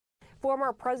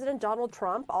former President Donald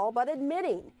Trump all but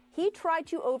admitting he tried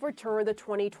to overturn the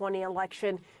 2020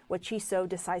 election, which he so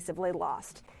decisively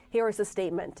lost. Here is a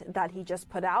statement that he just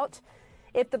put out.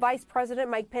 If the Vice President,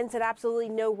 Mike Pence, had absolutely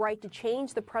no right to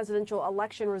change the presidential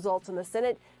election results in the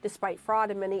Senate, despite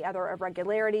fraud and many other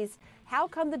irregularities, how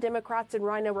come the Democrats and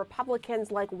Rhino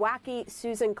Republicans like wacky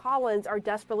Susan Collins are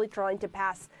desperately trying to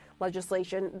pass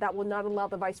legislation that will not allow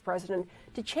the Vice President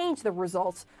to change the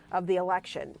results of the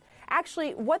election?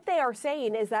 Actually, what they are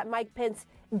saying is that Mike Pence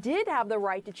did have the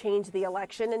right to change the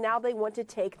election, and now they want to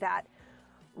take that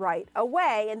right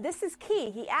away. And this is key.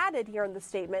 He added here in the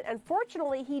statement,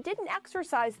 unfortunately, he didn't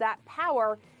exercise that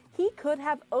power. He could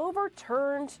have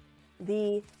overturned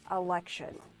the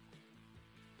election.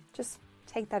 Just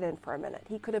take that in for a minute.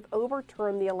 He could have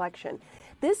overturned the election.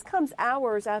 This comes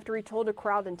hours after he told a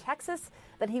crowd in Texas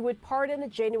that he would pardon the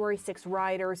January 6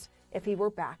 rioters if he were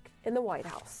back in the White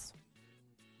House.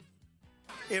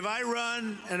 If I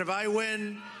run and if I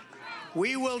win,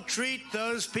 we will treat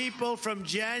those people from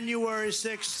January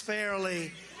 6th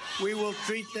fairly. We will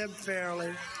treat them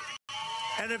fairly.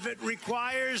 And if it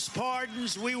requires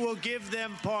pardons, we will give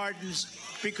them pardons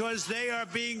because they are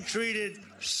being treated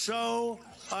so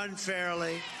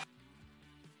unfairly.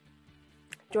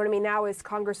 Joining me now is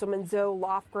Congresswoman Zoe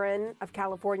Lofgren of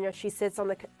California. She sits on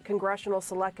the Congressional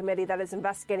Select Committee that is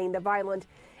investigating the violent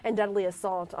and deadly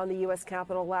assault on the U.S.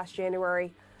 Capitol last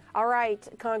January. All right,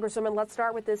 Congresswoman, let's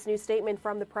start with this new statement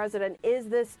from the president. Is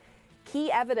this key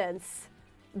evidence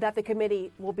that the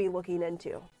committee will be looking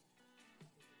into?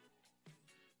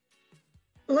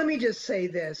 Let me just say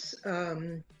this.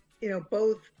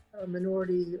 Both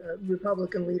minority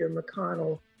Republican leader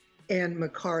McConnell and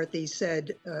McCarthy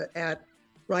said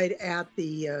right at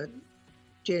the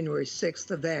January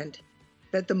 6th event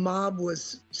that the mob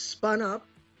was spun up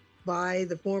by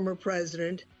the former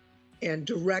president and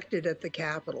directed at the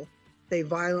Capitol. They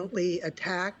violently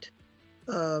attacked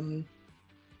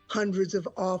hundreds of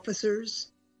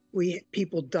officers.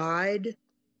 People died.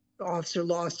 The officer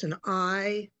lost an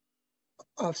eye.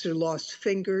 Officer lost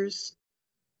fingers.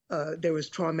 There was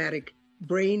traumatic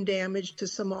brain damage to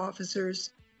some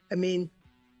officers. I mean,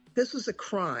 this was a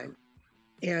crime.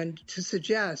 And to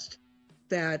suggest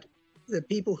that the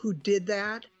people who did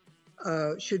that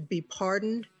should be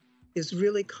pardoned is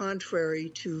really contrary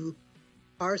to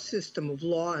our system of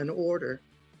law and order.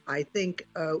 I think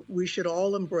we should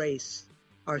all embrace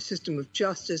our system of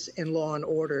justice and law and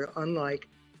order, unlike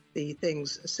the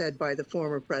things said by the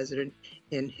former president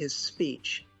in his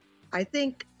speech. I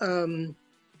think,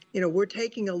 we're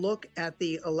taking a look at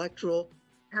the Electoral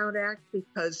Count Act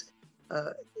because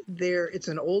it's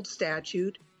an old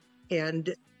statute,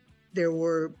 and there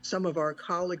were some of our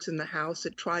colleagues in the House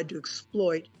that tried to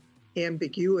exploit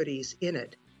ambiguities in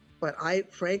it. But I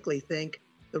frankly think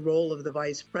the role of the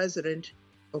vice president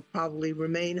will probably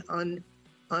remain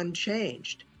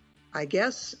unchanged. I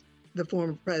guess the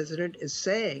former president is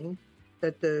saying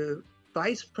that the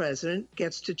vice president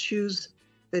gets to choose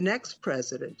the next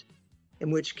president, in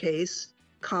which case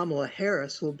Kamala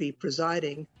Harris will be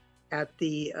presiding at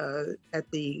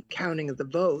the counting of the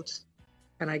votes.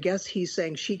 And I guess he's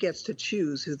saying she gets to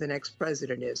choose who the next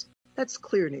president is. That's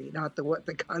clearly not what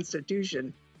the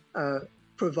Constitution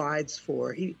provides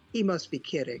for. He must be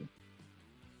kidding.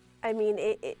 I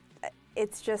mean,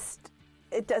 it's just,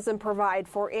 it doesn't provide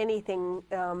for anything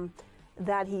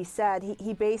that he said.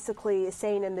 He basically is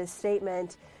saying in this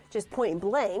statement, just point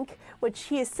blank, which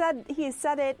he has said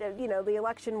it, the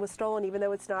election was stolen, even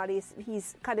though it's not.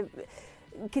 He's kind of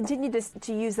continued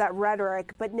to use that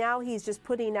rhetoric, but now he's just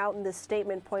putting out in this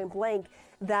statement point blank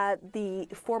that the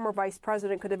former vice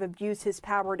president could have abused his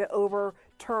power to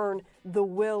overturn the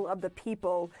will of the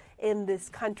people in this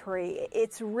country.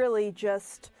 It's really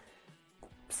just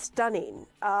stunning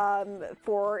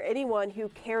for anyone who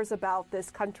cares about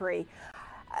this country.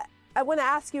 I want to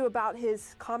ask you about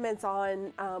his comments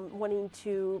on wanting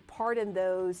to pardon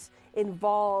those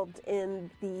involved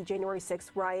in the January 6th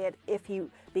riot if he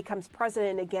becomes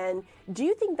president again. Do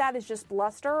you think that is just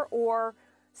bluster or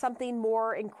something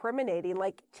more incriminating,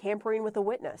 like tampering with a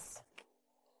witness?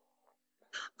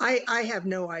 I have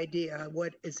no idea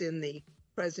what is in the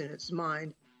president's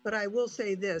mind, but I will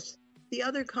say this. The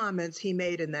other comments he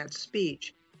made in that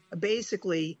speech,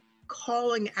 basically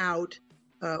calling out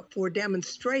for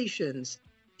demonstrations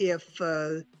if,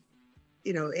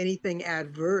 anything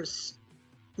adverse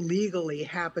legally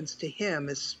happens to him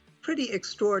is pretty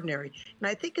extraordinary. And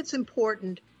I think it's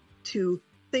important to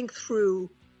think through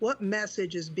what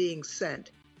message is being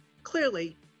sent.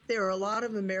 Clearly, there are a lot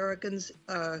of Americans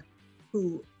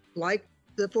who like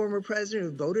the former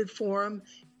president, who voted for him,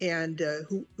 and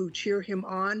who cheer him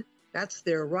on. That's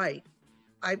their right.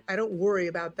 I don't worry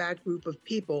about that group of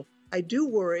people. I do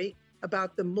worry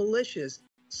about the militias.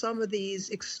 Some of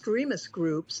these extremist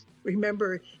groups,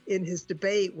 remember in his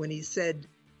debate when he said,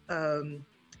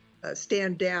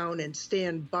 stand down and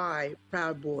stand by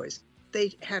Proud Boys,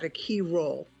 they had a key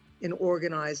role in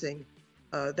organizing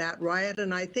that riot.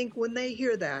 And I think when they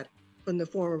hear that from the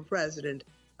former president,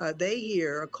 they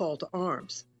hear a call to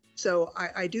arms. So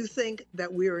I do think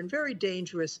that we are in very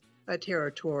dangerous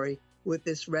territory with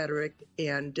this rhetoric.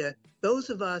 And those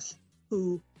of us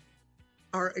who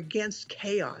are against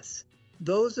chaos,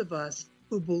 those of us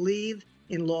who believe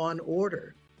in law and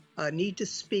order, need to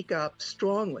speak up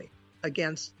strongly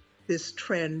against this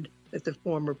trend that the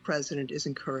former president is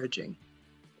encouraging.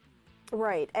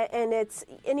 Right. And it's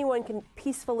anyone can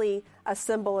peacefully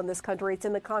assemble in this country. It's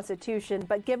in the Constitution.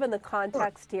 But given the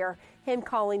context here, him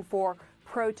calling for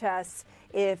protests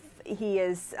if he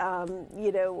is,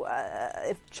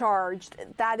 if charged,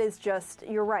 that is just,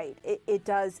 you're right. It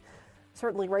does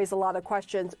certainly raise a lot of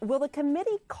questions. Will the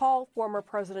committee call former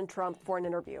President Trump for an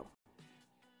interview?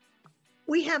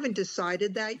 We haven't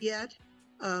decided that yet.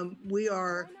 We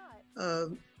are,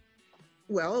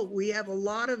 we have a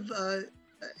lot of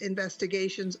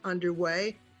investigations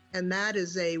underway, and that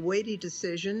is a weighty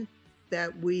decision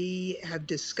that we have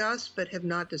discussed but have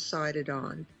not decided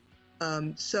on.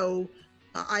 So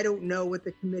I don't know what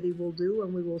the committee will do,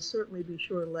 and we will certainly be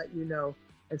sure to let you know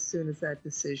as soon as that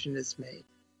decision is made.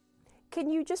 Can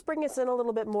you just bring us in a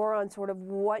little bit more on sort of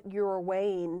what you're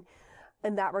weighing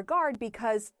in that regard?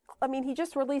 Because, I mean, he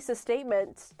just released a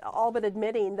statement, all but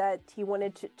admitting that he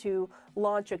wanted to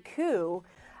launch a coup.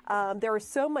 There is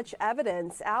so much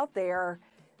evidence out there.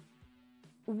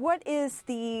 What is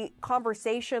the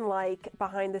conversation like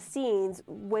behind the scenes,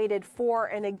 weighted for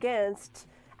and against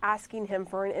asking him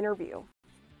for an interview?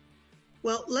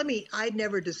 Well, I'd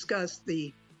never discussed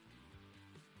the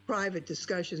private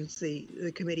discussions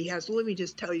the committee has. Let me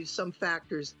just tell you some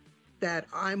factors that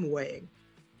I'm weighing.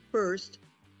 First,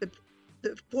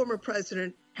 the former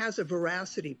president has a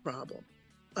veracity problem.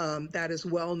 That is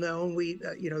well known.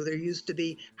 There used to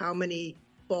be how many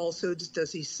falsehoods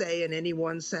does he say in any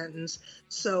one sentence?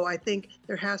 So I think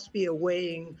there has to be a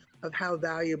weighing of how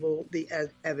valuable the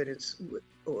evidence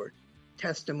or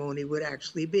testimony would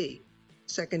actually be.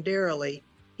 Secondarily,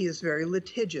 he is very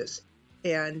litigious,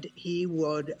 and he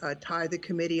would tie the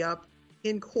committee up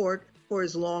in court for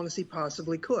as long as he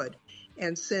possibly could.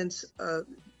 And since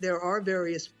there are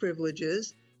various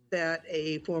privileges that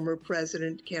a former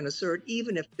president can assert,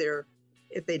 even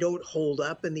if they don't hold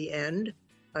up in the end,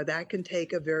 that can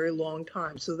take a very long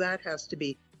time. So that has to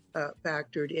be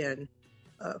factored in.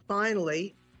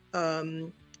 Finally,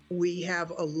 we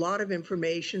have a lot of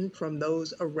information from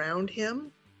those around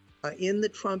him. In the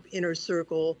Trump inner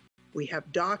circle, we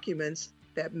have documents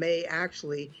that may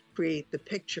actually create the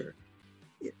picture.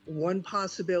 One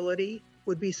possibility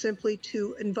would be simply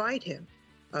to invite him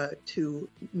to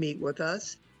meet with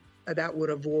us. That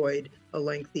would avoid a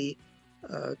lengthy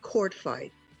court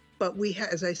fight. But we,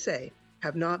 as I say,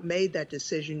 have not made that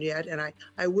decision yet. And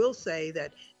I will say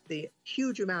that the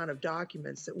huge amount of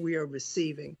documents that we are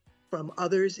receiving from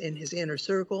others in his inner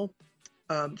circle,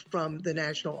 from the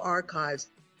National Archives,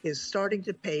 is starting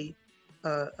to paint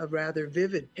a rather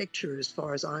vivid picture, as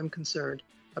far as I'm concerned,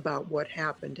 about what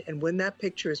happened. And when that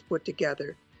picture is put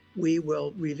together, we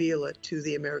will reveal it to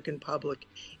the American public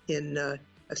in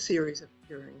a series of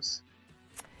hearings.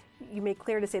 You made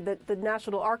clear to say that the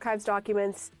National Archives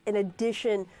documents, in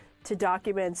addition to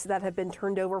documents that have been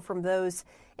turned over from those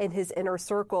in his inner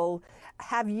circle,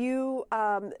 have you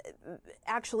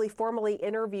actually formally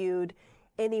interviewed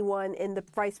anyone in the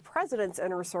vice president's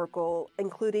inner circle,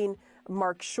 including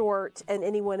Mark Short and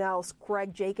anyone else?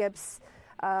 Greg Jacobs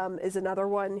is another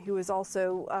one who is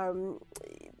also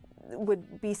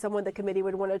would be someone the committee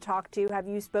would want to talk to. Have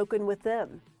you spoken with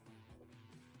them?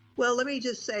 Well, let me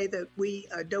just say that we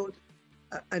don't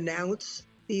announce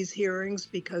these hearings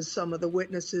because some of the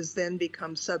witnesses then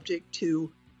become subject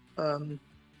to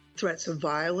threats of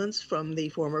violence from the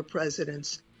former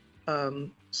president's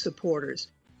supporters.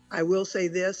 I will say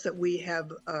this, that we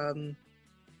have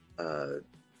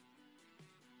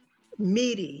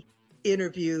meaty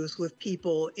interviews with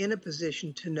people in a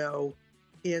position to know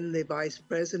in the vice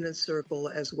president's circle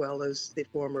as well as the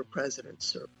former president's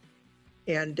circle.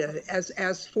 And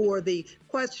as for the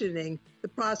questioning, the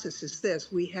process is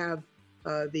this. We have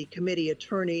the committee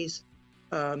attorneys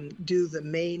do the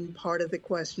main part of the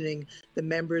questioning. The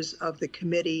members of the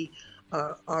committee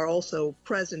are also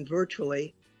present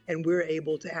virtually, and we're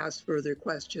able to ask further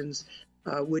questions,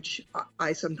 which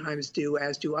I sometimes do,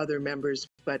 as do other members.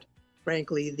 But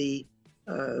frankly,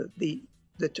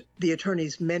 the the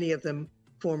attorneys, many of them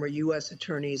former U.S.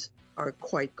 attorneys, are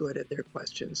quite good at their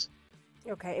questions.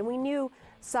 Okay, and we knew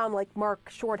some, like Mark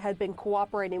Short, had been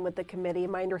cooperating with the committee.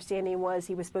 My understanding was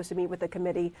he was supposed to meet with the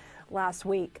committee last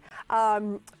week. I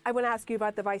want to ask you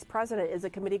about the vice president. Is the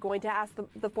committee going to ask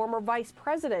the former vice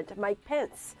president, Mike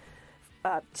Pence,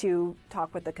 to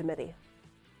talk with the committee?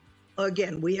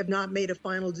 Again, we have not made a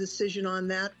final decision on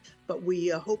that, but we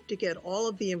hope to get all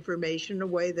of the information in a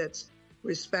way that's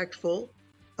respectful,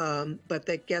 but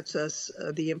that gets us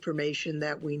the information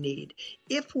that we need.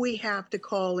 If we have to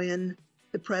call in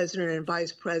the president and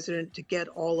vice president to get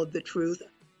all of the truth,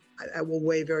 I will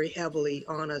weigh very heavily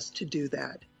on us to do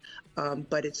that.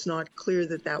 But it's not clear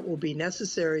that that will be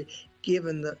necessary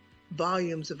given the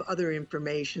volumes of other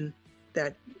information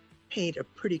that paint a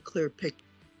pretty clear picture